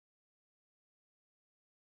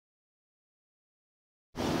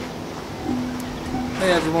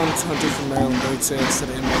Hey everyone, it's Hunter from Maryland Boat Sales.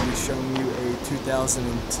 Today I'm going to be showing you a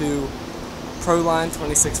 2002 Proline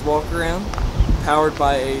 26 walk-around powered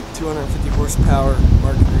by a 250 horsepower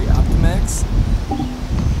Mercury Optimax.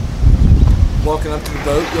 Walking up to the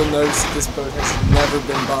boat, you'll notice that this boat has never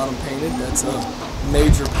been bottom painted. That's a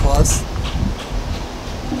major plus.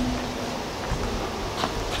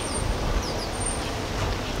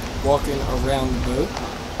 Walking around the boat,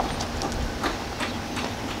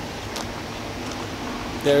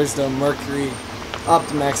 there's the Mercury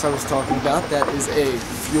Optimax I was talking about. That is a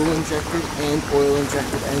fuel injected and oil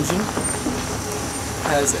injected engine.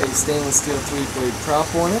 Has a stainless steel 3-blade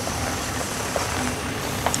prop on it.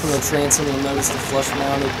 On the transom you'll notice the flush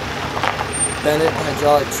mounted Bennet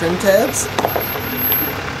hydraulic trim tabs.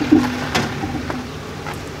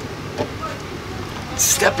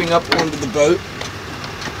 Stepping up onto the boat,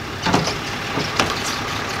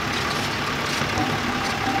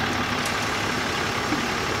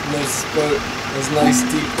 this boat has nice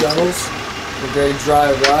deep gunnels, a very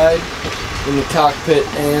dry ride in the cockpit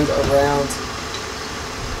and around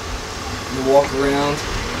the walk around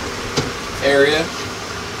area.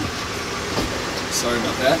 Sorry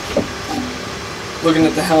about that. Looking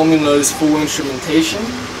at the helm, you'll notice full instrumentation.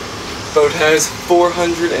 Boat has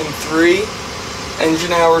 403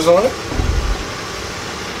 engine hours on it.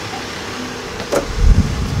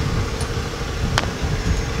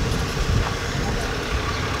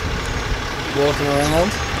 Walking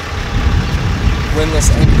around,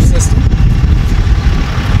 windlass anchor system.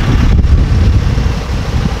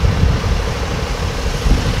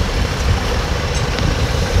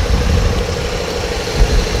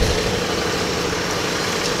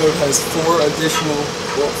 Boat has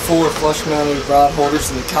four flush-mounted rod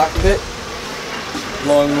holders in the cockpit,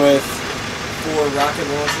 along with 4 rocket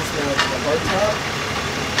launchers mounted to the hardtop,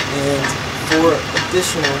 and 4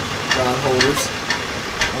 additional rod holders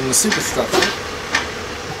on the superstructure,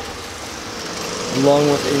 along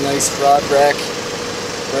with a nice rod rack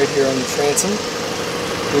right here on the transom.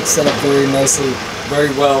 It's set up very nicely, very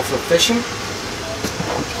well for fishing.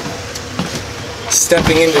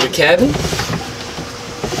 Stepping into the cabin,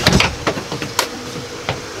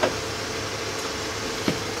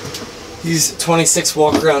 these 26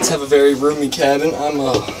 walk-arounds have a very roomy cabin. I'm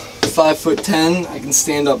a 5'10". I can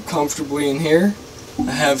stand up comfortably in here.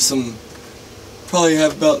 I have probably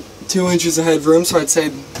have about 2 inches of headroom, so I'd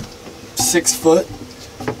say 6 foot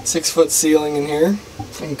ceiling in here. I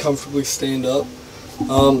can comfortably stand up.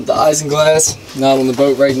 The isinglass, not on the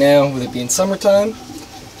boat right now with it being summertime.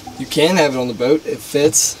 You can have it on the boat, it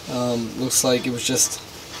fits. Looks like it was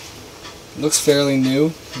looks fairly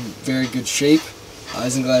new, very good shape.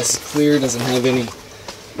 Isinglass is clear, doesn't have any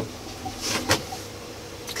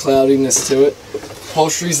cloudiness to it.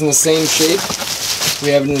 Upholstery's in the same shape. We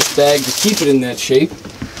have it in this bag to keep it in that shape.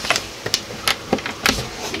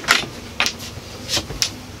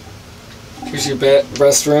 Here's your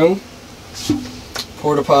restroom.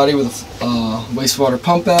 Porta potty with a wastewater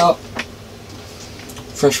pump out.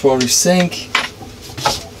 Freshwater sink.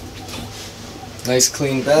 Nice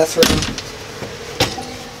clean bathroom.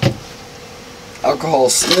 Alcohol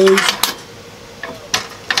stove.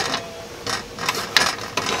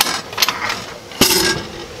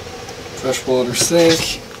 Freshwater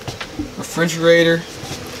sink, refrigerator.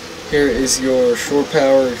 Here is your shore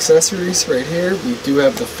power accessories right here. We do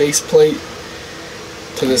have the faceplate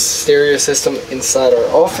to this stereo system inside our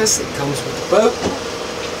office. It comes with the boat.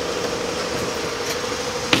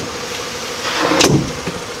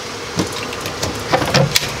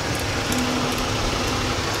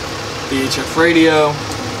 VHF radio.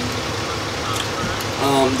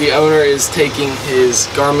 The owner is taking his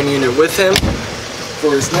Garmin unit with him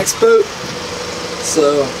for his next boat,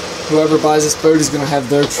 so whoever buys this boat is going to have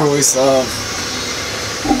their choice of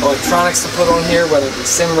electronics to put on here, whether it be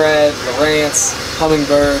Simrad, Lowrance,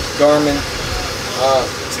 Humminbird, Garmin.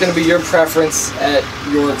 It's going to be your preference at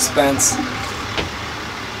your expense.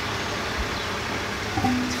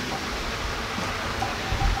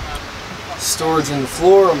 Storage in the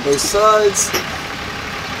floor on both sides.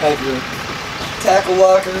 Have your tackle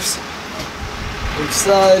lockers each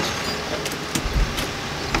side.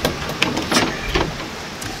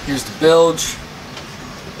 Here's the bilge,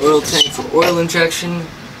 oil tank for oil injection,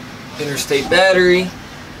 interstate battery,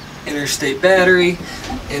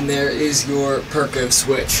 and there is your perk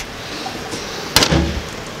switch.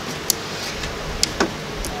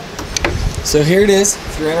 So here it is.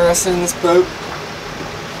 If you're interested in this boat,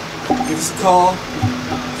 give us a call,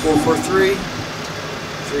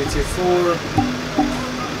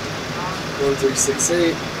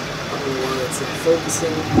 443-324-1368. I don't know why it's not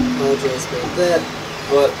focusing. Apologize about that,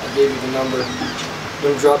 but I gave you the number I'm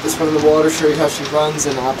going to drop this one in the water, show you how she runs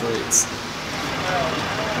and operates.